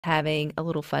having a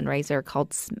little fundraiser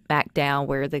called Smackdown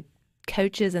where the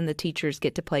coaches and the teachers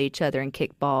get to play each other and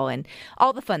kickball and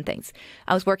all the fun things.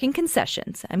 I was working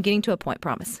concessions. I'm getting to a point,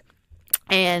 promise.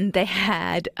 And they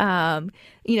had,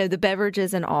 the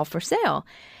beverages and all for sale.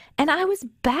 And I was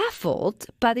baffled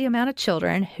by the amount of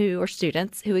children or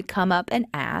students who would come up and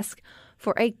ask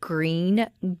for a green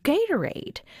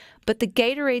Gatorade. But the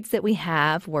Gatorades that we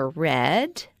have were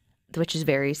red, which is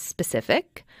very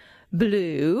specific,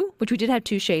 blue, which we did have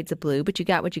 2 shades of blue, but you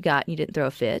got what you got and you didn't throw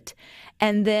a fit.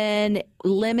 And then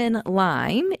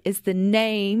Lemon-Lime is the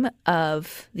name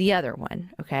of the other one,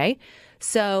 okay?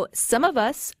 So some of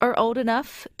us are old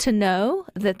enough to know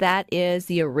that is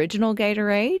the original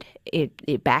Gatorade.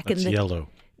 That's yellow.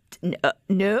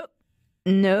 Nope.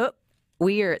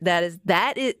 That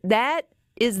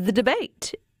is the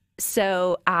debate.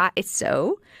 So I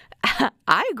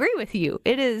agree with you.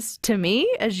 It is, to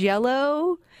me, as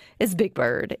yellow as Big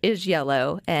Bird is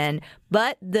yellow,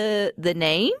 but the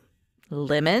name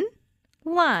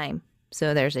Lemon-Lime.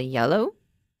 So there's a yellow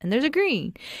and there's a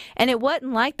green, and it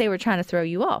wasn't like they were trying to throw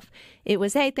you off. It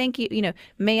was, hey, thank you.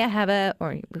 May I have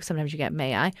or sometimes you get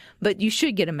may I, but you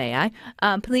should get a may I.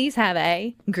 Please have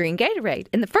a green Gatorade.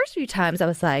 And the first few times I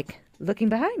was like looking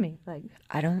behind me, like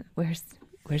where's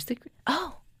the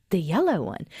the yellow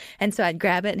one. And so I'd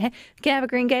grab it and, hey, can I have a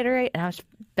green Gatorade? And I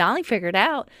finally figured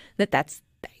out that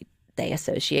they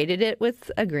associated it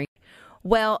with a green.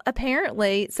 Well,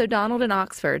 apparently, so Donald in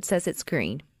Oxford says it's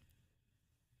green.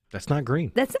 That's not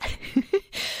green. That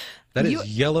is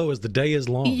yellow as the day is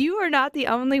long. You are not the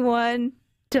only one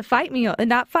to fight me.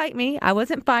 Not fight me. I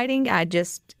wasn't fighting. I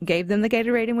just gave them the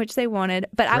Gatorade in which they wanted.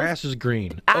 But grass is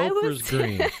green. Okra's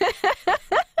green.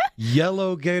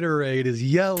 Yellow Gatorade is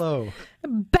yellow.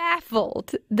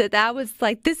 Baffled that I was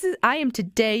like, I am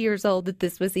today years old that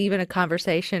this was even a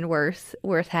conversation worth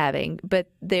having. But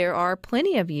there are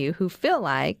plenty of you who feel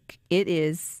like it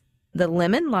is the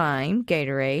Lemon-Lime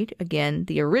Gatorade, again,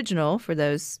 the original for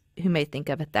those who may think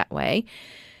of it that way,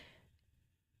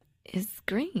 is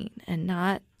green and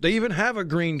not. They even have a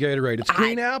green Gatorade. It's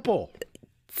green apple.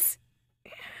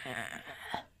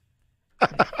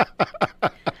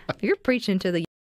 You're preaching to the